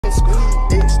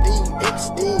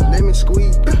lemon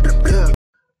squeeze. Yeah.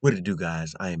 What it do,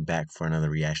 guys? I am back for another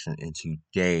reaction, and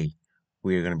today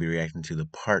we are going to be reacting to the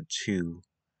part 2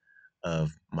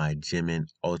 of my Jimin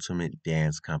Ultimate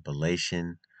Dance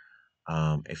compilation.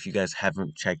 If you guys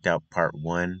haven't checked out part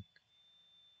 1,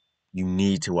 you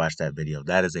need to watch that video.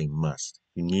 That is a must.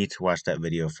 You need to watch that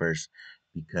video first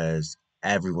because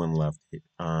everyone loved it.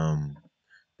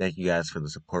 Thank you guys for the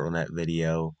support on that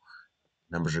video.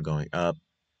 Numbers are going up,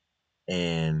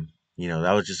 and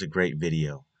that was just a great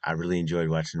video. I really enjoyed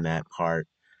watching that part.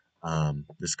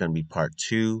 This is gonna be part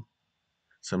 2,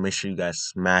 so make sure you guys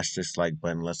smash this like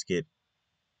button. Let's get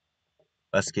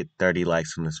 30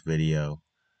 likes on this video,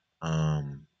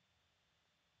 and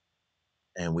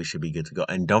we should be good to go.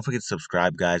 And don't forget to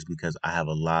subscribe, guys, because I have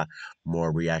a lot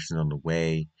more reactions on the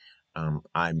way. I'm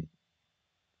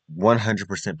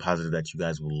 100% positive that you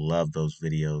guys will love those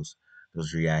videos,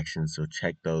 those reactions. So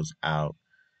check those out,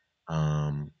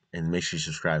 and make sure you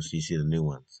subscribe so you see the new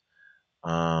ones.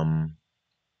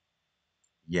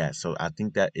 Yeah, so I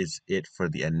think that is it for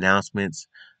the announcements.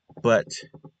 But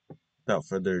without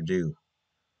further ado,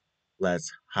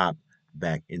 let's hop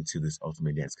back into this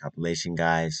Ultimate Dance compilation,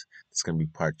 guys. It's going to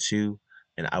be part 2,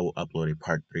 and I will upload a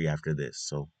part 3 after this.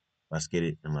 So let's get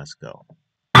it and let's go.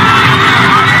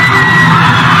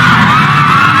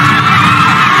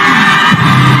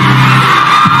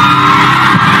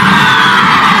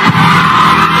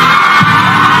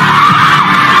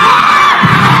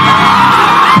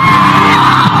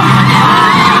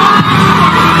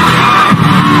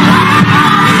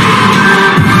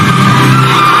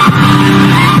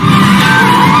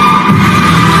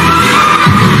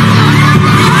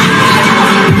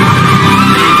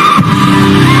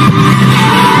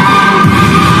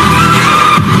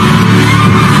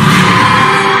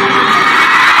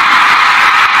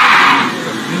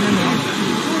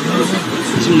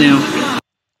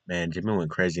 Man, Jimin went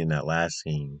crazy in that last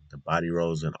scene, the body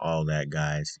rolls and all that,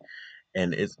 guys.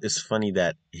 And it's funny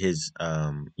that his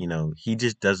he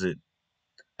just does it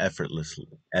effortlessly,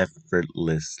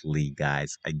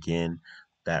 guys. Again,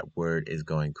 that word is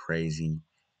going crazy,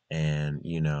 and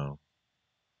it's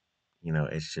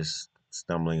just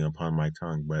stumbling upon my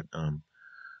tongue. But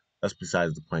that's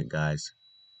besides the point, guys.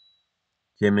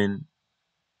 Jimin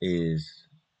is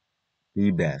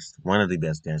the best, one of the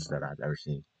best dancers that I've ever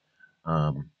seen.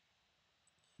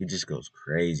 He just goes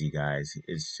crazy, guys.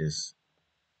 It's just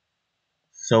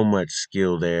so much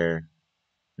skill there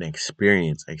and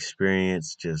experience.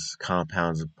 Experience just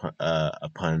compounds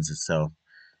upon itself,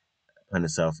 and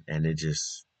he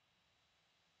just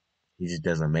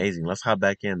does amazing. Let's hop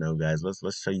back in though, guys.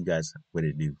 Let's show you guys what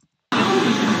it do.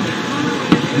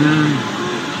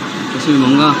 열심히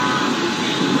뭔가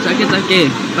짧게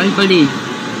빨리빨리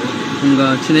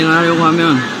뭔가 진행을 하려고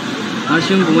하면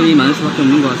아쉬운 부분이 많을 수밖에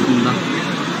없는 것 같습니다.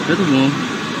 그래도 뭐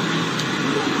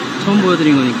처음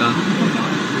보여드린 거니까.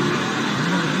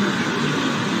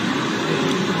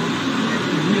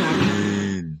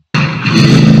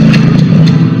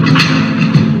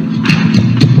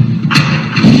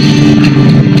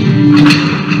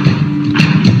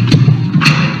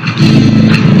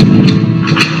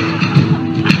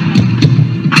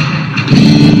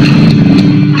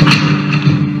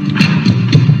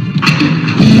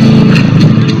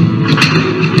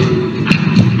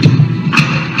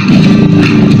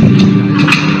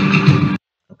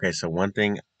 Okay, so one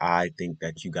thing I think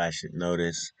that you guys should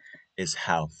notice is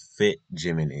how fit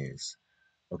Jimin is.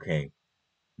 Okay,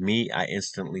 I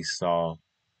instantly saw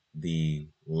the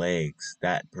legs.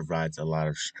 That provides a lot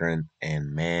of strength,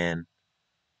 and man,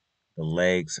 the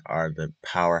legs are the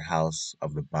powerhouse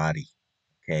of the body.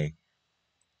 Okay,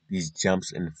 these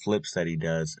jumps and flips that he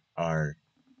does are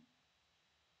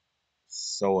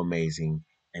so amazing,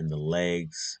 and the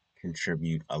legs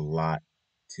contribute a lot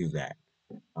to that.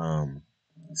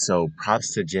 So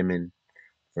props to Jimin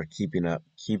for keeping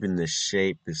this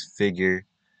shape, this figure.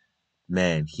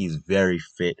 Man, he's very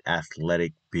fit,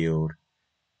 athletic build,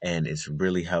 and it's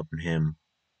really helping him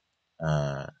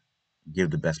give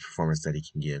the best performance that he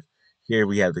can give. Here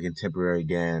we have the contemporary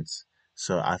dance,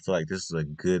 so I feel like this is a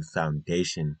good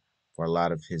foundation for a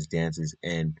lot of his dances,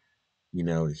 and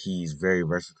he's very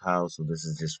versatile, so this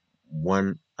is just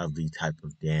one of the type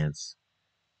of dance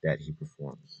that he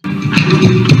performs.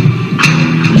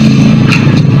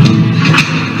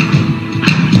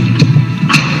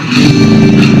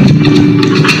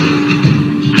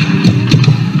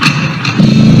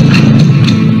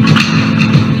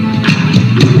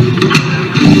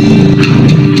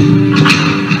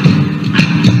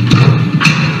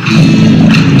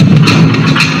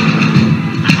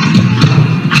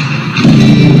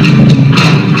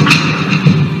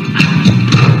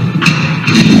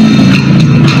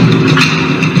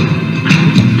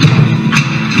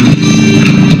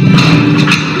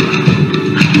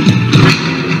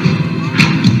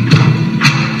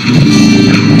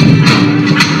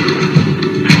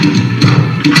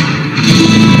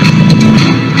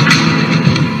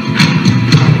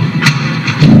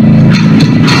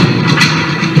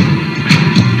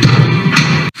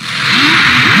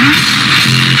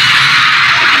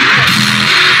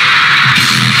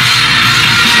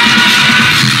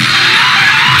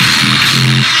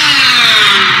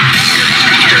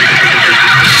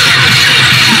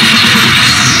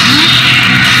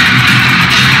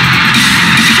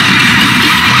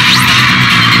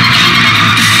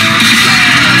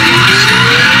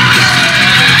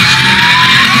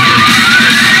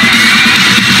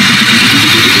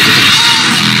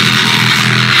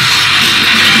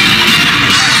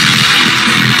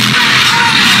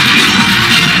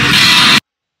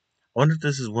 wonder if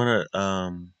this is one of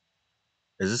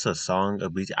is this a song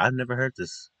of BTS? I've never heard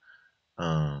this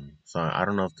song. I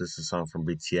don't know if this is a song from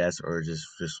BTS or just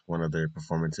one of their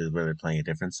performances where they're playing a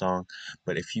different song.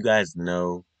 But if you guys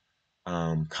know,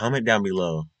 comment down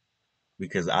below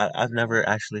because I've never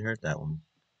actually heard that one.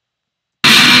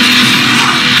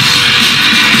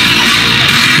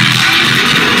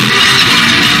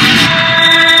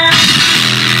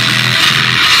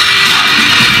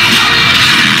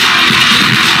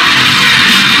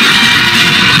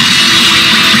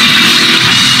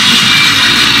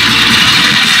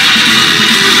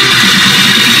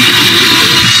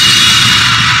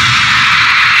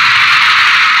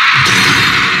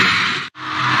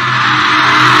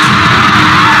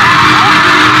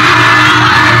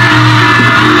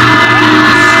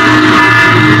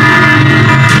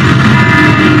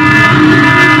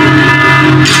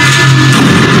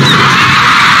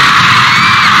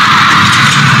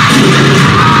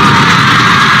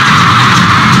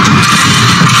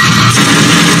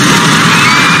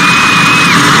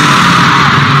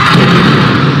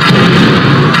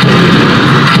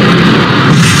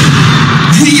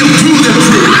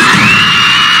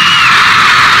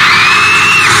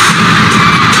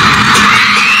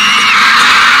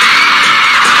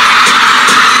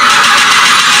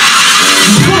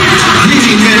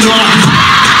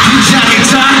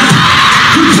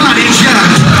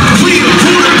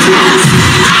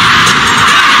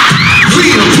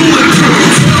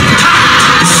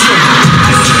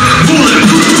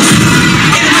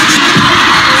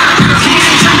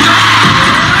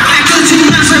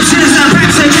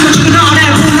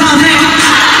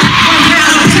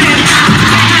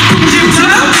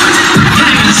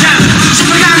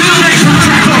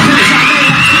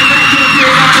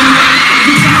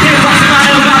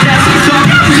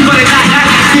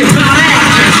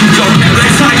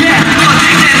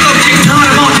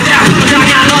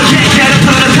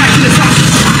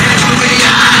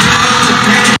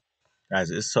 Guys,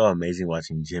 it's so amazing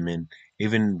watching Jimin,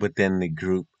 even within the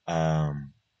group,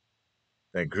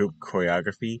 that group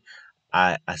choreography.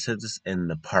 I said this in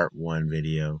the part one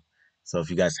video, so if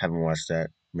you guys haven't watched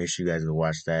that, make sure you guys go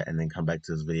watch that and then come back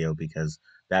to this video because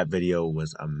that video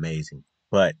was amazing.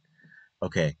 But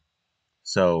okay,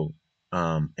 so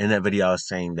in that video, I was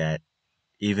saying that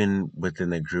even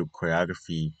within the group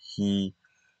choreography, he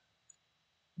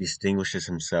distinguishes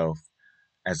himself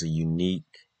as a unique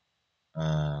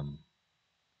um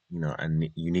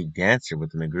unique dancer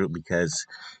within the group because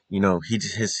he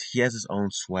has his own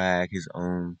swag,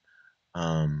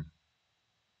 um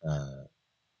uh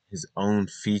his own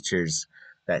features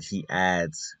that he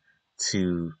adds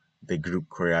to the group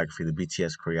choreography, the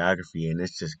BTS choreography, and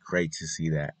it's just great to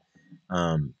see that.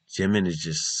 Jimin is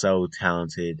just so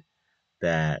talented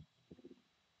that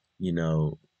you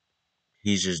know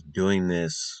he's just doing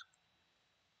this,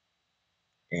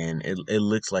 and it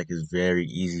looks like it's very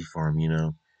easy for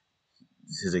him.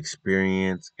 His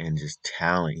experience and just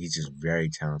talent. He's just very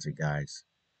talented, guys.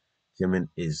 Jimin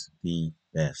is the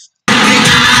best.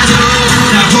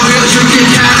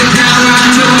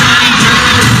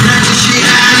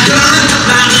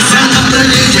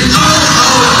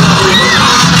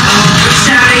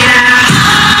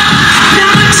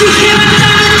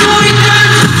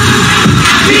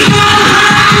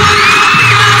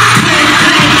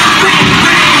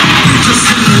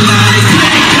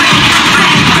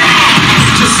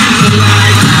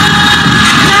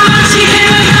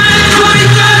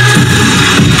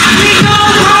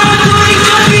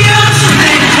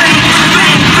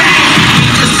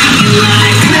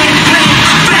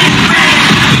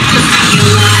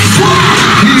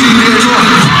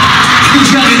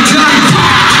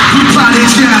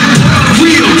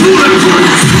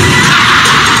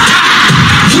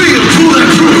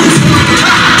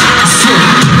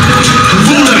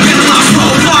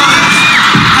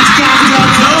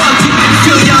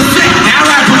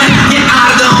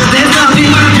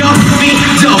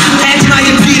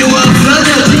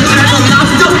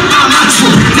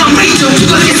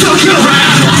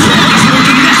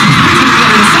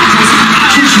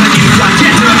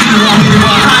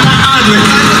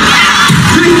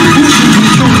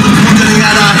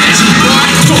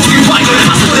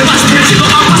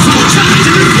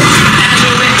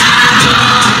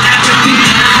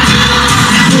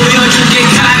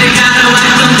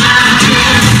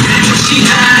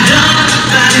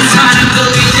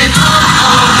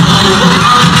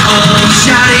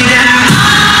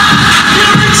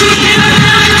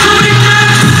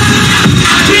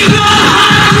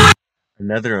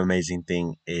 Another amazing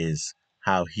thing is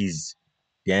how he's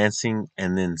dancing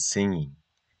and then singing.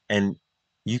 And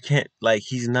you can't, like,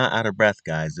 he's not out of breath,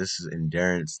 guys. This is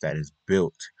endurance that is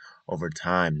built over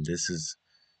time. This is,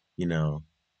 you know,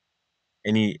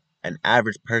 an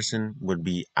average person would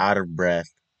be out of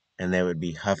breath and they would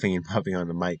be huffing and puffing on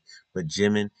the mic, but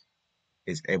Jimin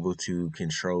is able to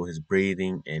control his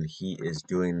breathing and he is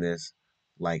doing this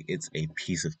like it's a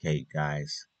piece of cake,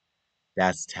 guys.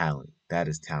 That's talent. That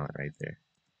is talent right there.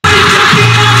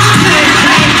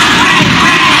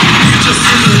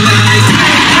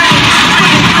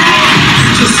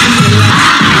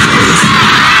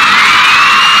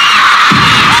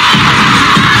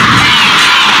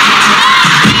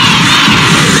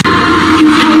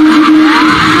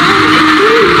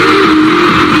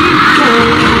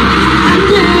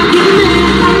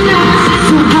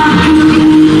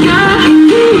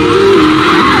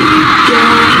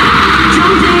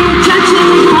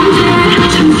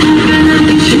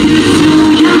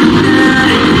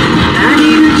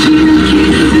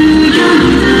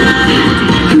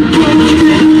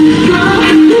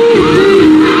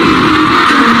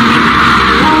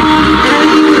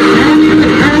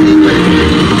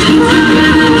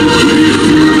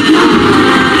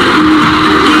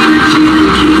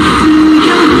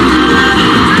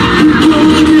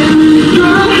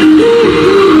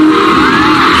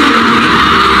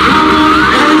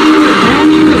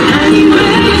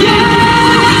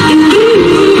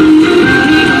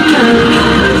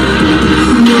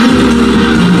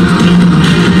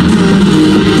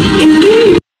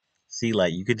 See,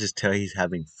 like, you could just tell he's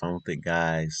having fun with it,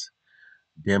 guys.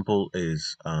 Dimple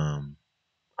is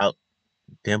out.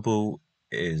 Dimple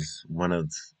is one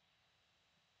of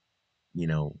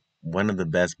the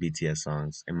best BTS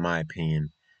songs in my opinion.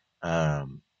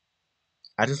 Um,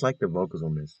 I just like the vocals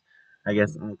on this. I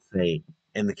guess I'd say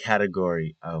in the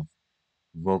category of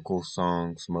vocal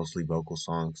songs, mostly vocal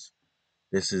songs,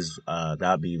 this is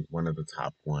that'd be one of the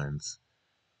top ones.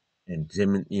 And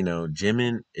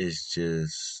Jimin is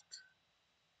just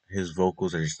his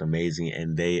vocals are just amazing,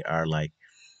 and they are like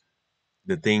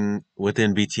the thing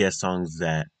within BTS songs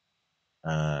that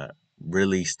uh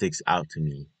really sticks out to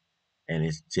me, and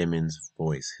it's Jimin's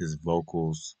voice, his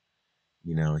vocals.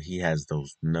 He has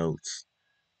those notes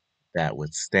that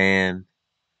withstand.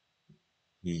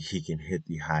 He can hit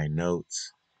the high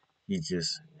notes. He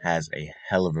just has a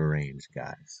hell of a range,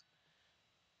 guys.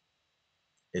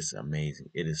 It's amazing.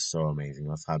 It is so amazing.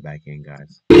 Let's hop back in,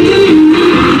 guys.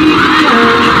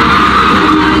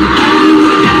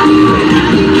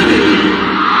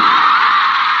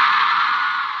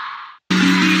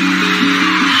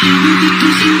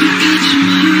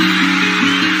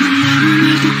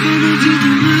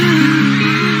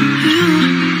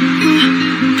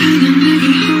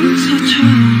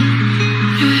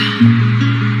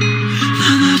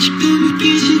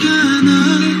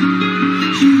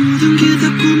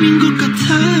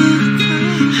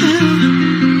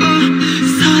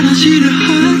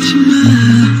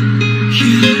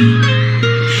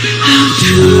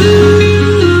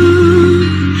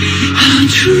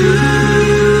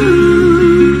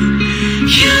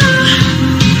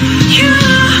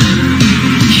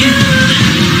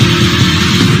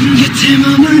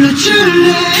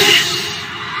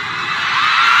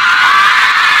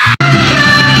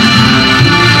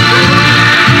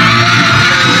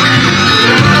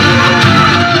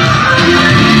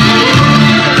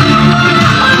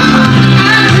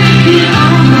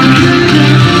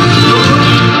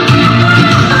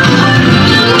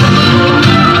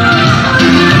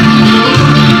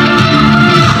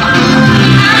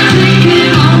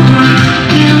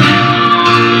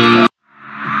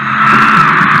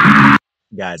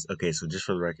 Guys, okay, so just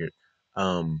for the record,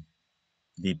 um,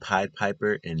 the Pied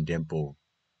Piper and Dimple,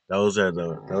 those are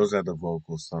the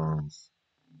vocal songs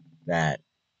that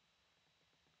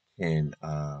can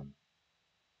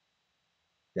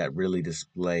that really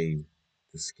display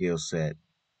the skill set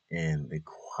and the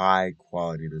high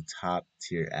quality, the top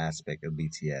tier aspect of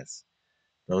BTS.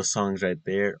 Those songs right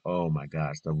there, oh my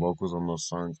gosh, the vocals on those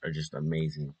songs are just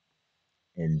amazing.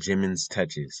 And Jimin's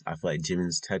touches, I feel like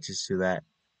Jimin's touches to that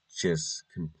just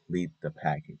complete the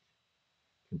package.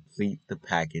 Complete the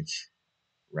package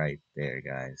right there,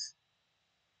 guys.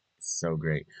 So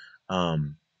great.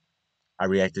 Um, I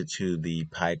reacted to the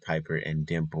Pied Piper and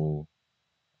Dimple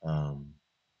um,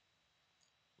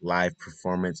 live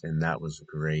performance, and that was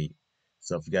great.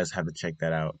 So if you guys haven't checked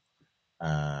that out,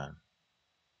 uh,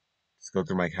 just go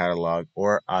through my catalog,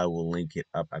 or I will link it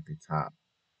up at the top.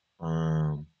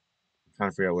 I'm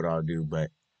trying to figure out what I'll do,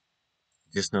 but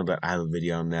just know that I have a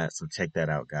video on that, so check that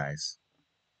out, guys.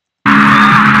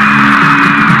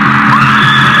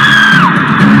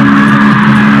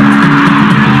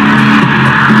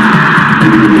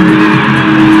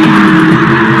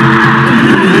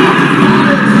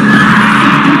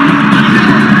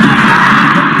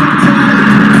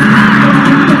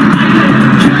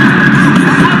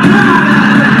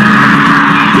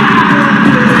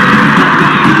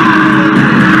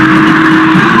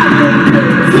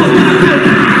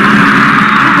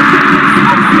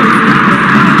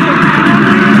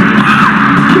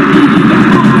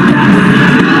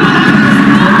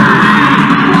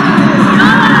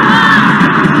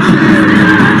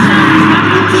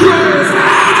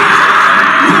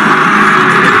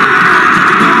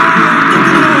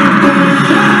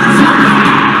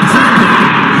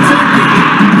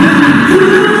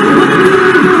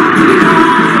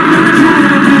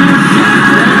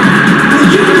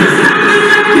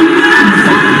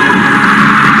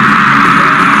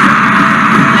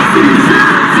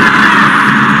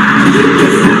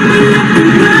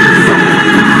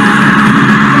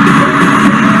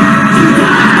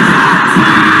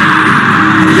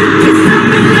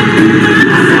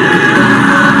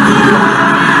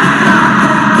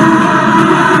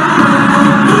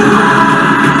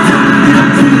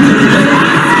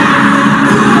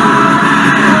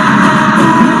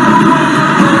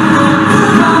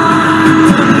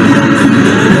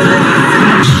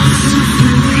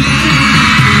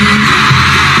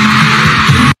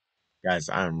 Guys,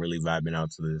 I'm really vibing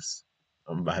out to this.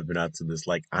 I'm vibing out to this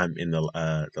like I'm in the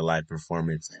live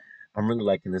performance. I'm really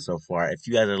liking this so far. If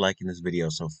you guys are liking this video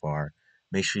so far,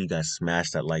 make sure you guys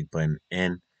smash that like button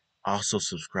and also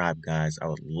subscribe, guys. I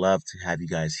would love to have you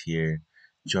guys here.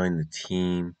 Join the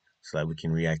team so that we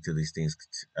can react to these things,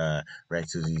 react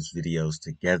to these videos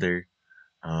together.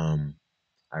 Um,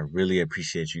 I really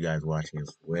appreciate you guys watching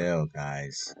as well,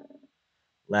 guys.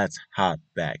 Let's hop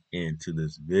back into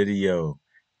this video.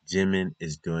 Jimin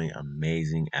is doing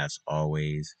amazing as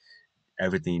always.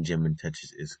 Everything Jimin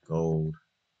touches is gold.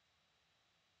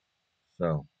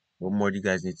 So, what more do you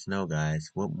guys need to know, guys?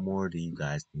 What more do you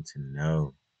guys need to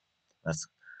know? Let's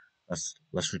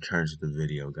let's return to the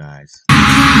video, guys.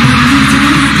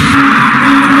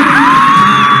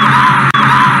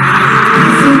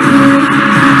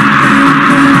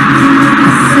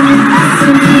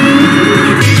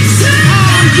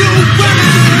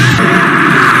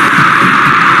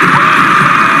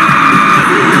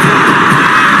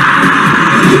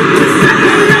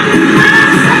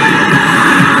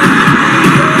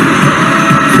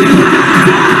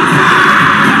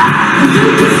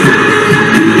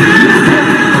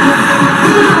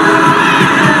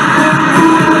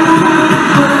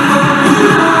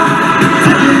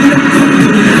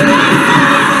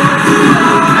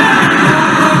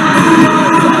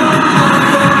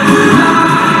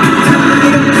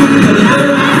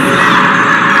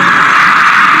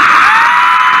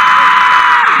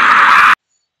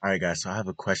 All right, guys. So I have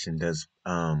a question. Does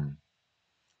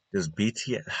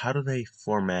BTS, how do they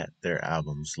format their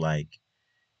albums? Like,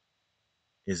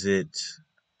 is it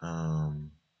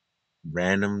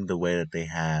random the way that they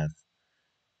have,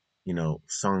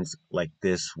 songs like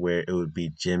this where it would be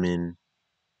Jimin,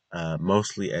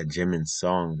 mostly a Jimin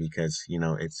song because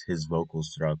it's his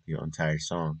vocals throughout the entire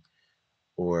song,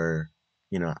 or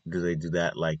do they do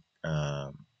that like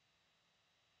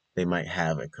they might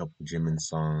have a couple Jimin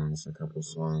songs, a couple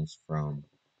songs from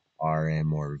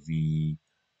RM or V,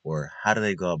 or how do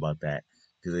they go about that?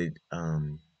 Do they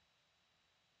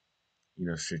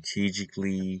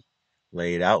strategically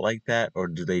lay it out like that, or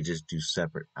do they just do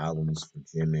separate albums for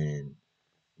Jimin?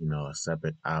 A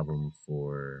separate album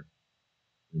for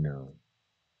you know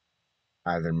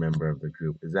either member of the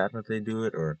group. Is that how they do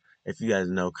it? Or if you guys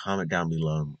know, comment down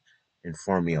below and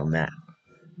inform me on that.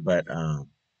 But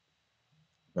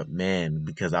man,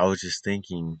 because I was just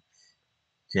thinking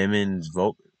Jimin's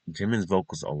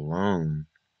vocals alone,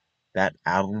 that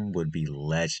album would be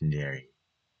legendary.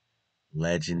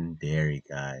 Legendary,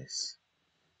 guys.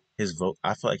 I feel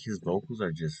like his vocals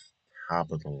are just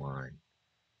top of the line.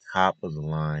 Top of the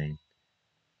line.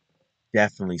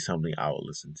 Definitely something I would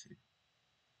listen to.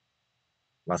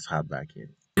 Let's hop back in.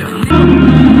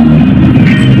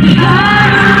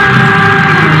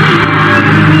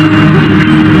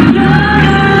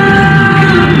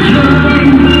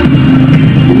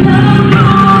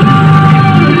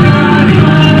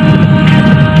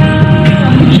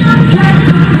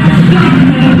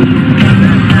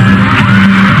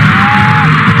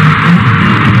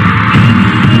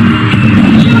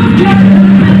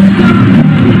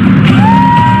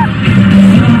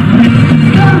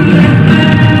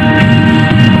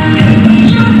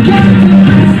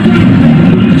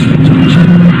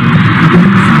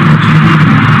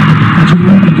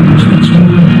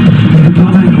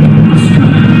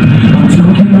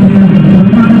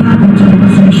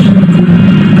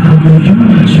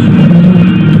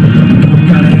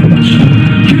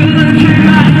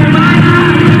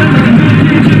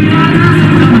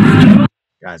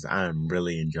 guys, I'm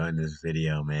really enjoying this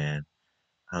video, man.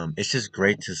 It's just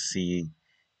great to see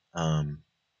um,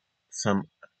 some,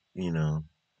 you know,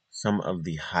 some of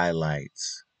the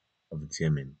highlights of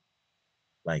Jimin.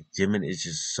 Like Jimin is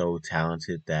just so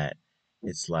talented that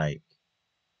it's like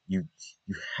you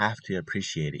you have to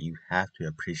appreciate it. You have to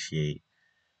appreciate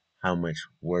how much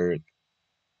work,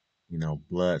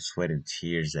 blood, sweat, and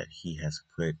tears that he has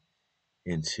put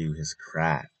into his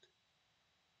craft.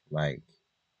 Like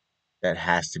that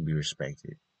has to be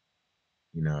respected.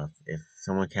 If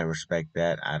someone can't respect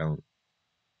that, I don't,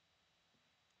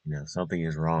 something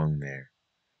is wrong there.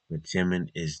 But Jimin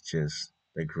is just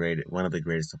one of the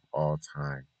greatest of all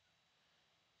time.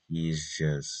 He's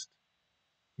just,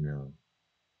 you know,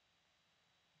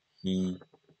 he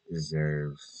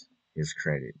deserves his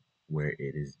credit where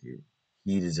it is due.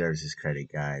 He deserves his credit,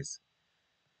 guys.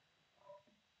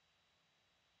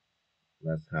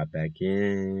 Let's hop back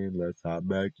in. Let's hop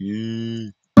back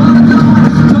in.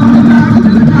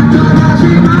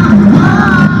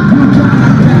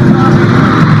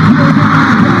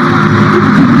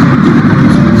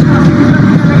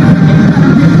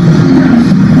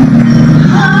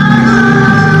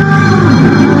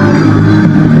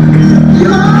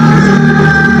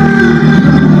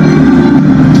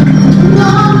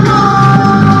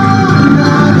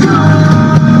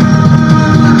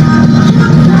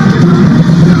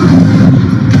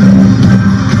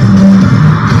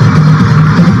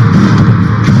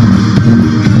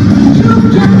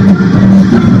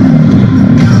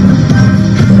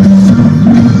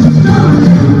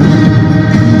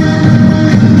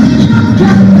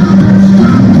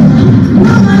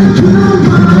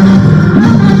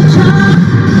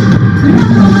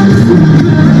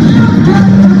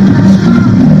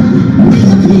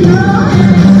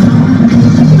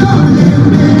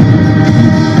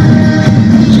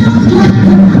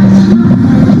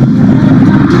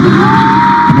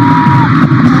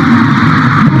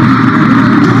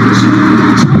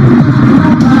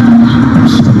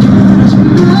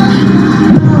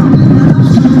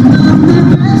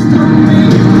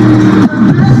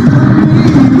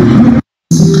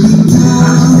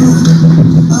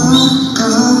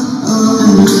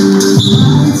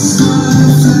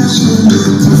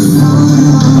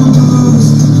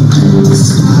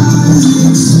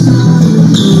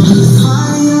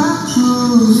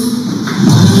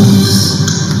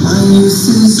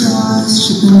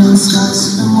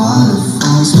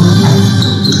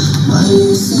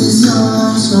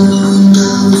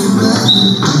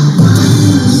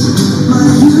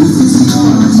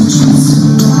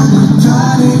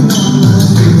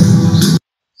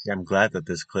 See, I'm glad that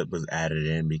this clip was added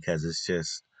in because it's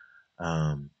just,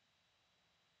 um,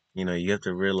 you have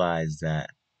to realize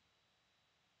that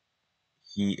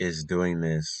he is doing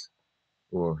this,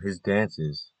 or his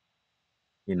dances.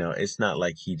 It's not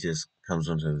like he just comes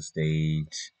onto the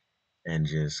stage and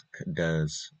just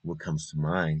does what comes to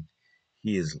mind.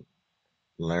 He is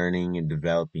learning and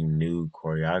developing new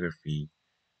choreography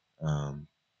um,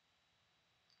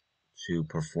 to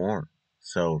perform.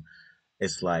 So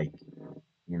it's like,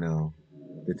 you know,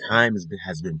 the time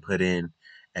has been put in,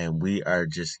 and we are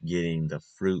just getting the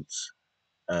fruits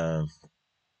of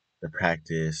the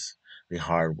practice, the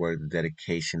hard work, the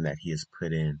dedication that he has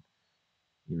put in,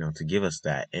 to give us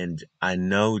that. And I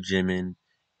know Jimin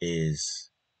is,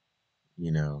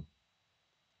 you know,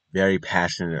 very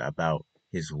passionate about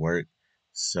his work.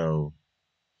 So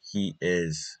he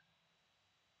is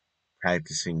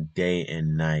practicing day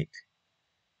and night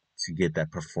to get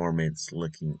that performance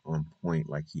looking on point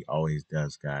like he always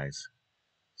does, guys.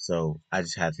 So I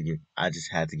just had to give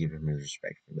him his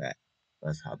respect for that.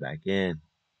 Let's hop back in.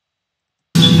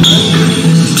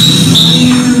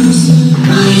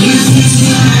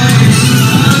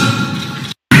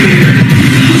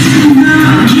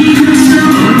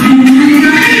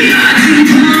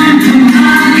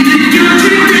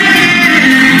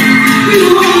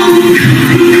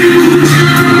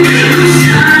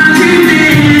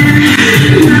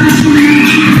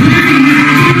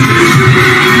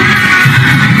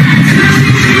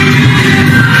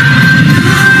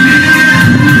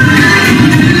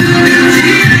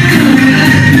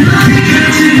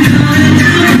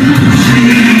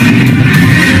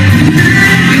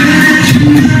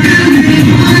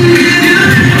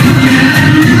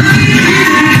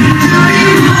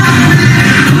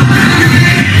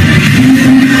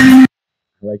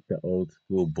 I like the old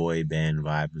school boy band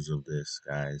vibes of this,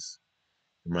 guys.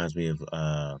 Reminds me of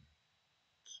uh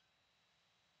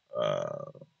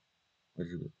what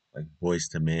is it, like Boys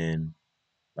to Men.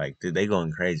 Like, dude, they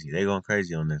going crazy. They going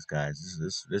crazy on this, guys.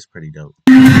 This is pretty dope.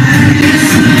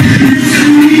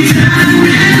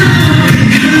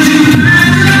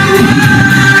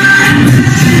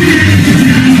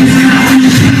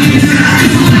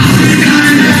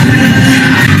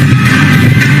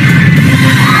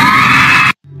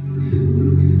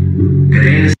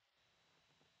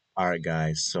 right,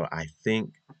 guys. So I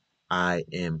think I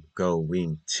am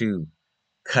going to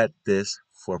cut this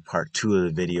for part two of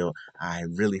the video. I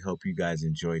really hope you guys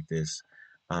enjoyed this.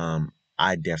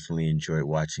 I definitely enjoyed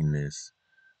watching this.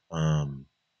 Um,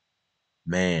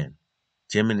 Man,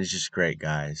 Jimin is just great,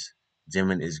 guys.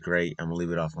 Jimin is great. I'm gonna leave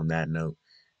it off on that note.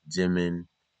 Jimin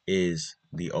is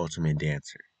the ultimate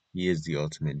dancer. He is the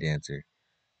ultimate dancer,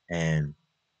 and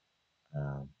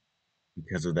um,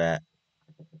 because of that,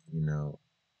 you know,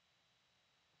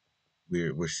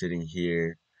 we're sitting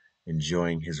here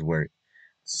enjoying his work.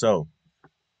 So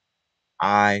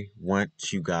I want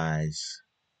you guys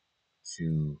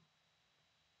to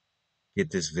get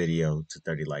this video to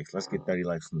 30 likes. Let's get 30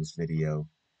 likes on this video.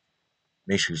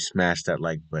 Make sure you smash that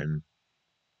like button,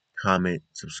 comment,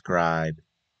 subscribe,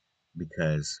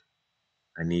 because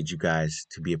I need you guys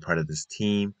to be a part of this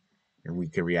team and we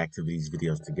can react to these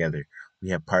videos together. We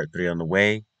have part 3 on the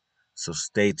way, so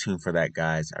stay tuned for that,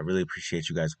 guys. I really appreciate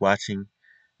you guys watching.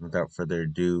 Without further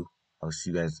ado, I'll see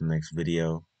you guys in the next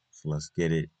video. So let's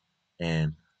get it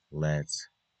and let's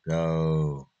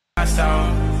go. All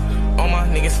my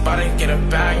niggas about to get a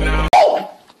bag now.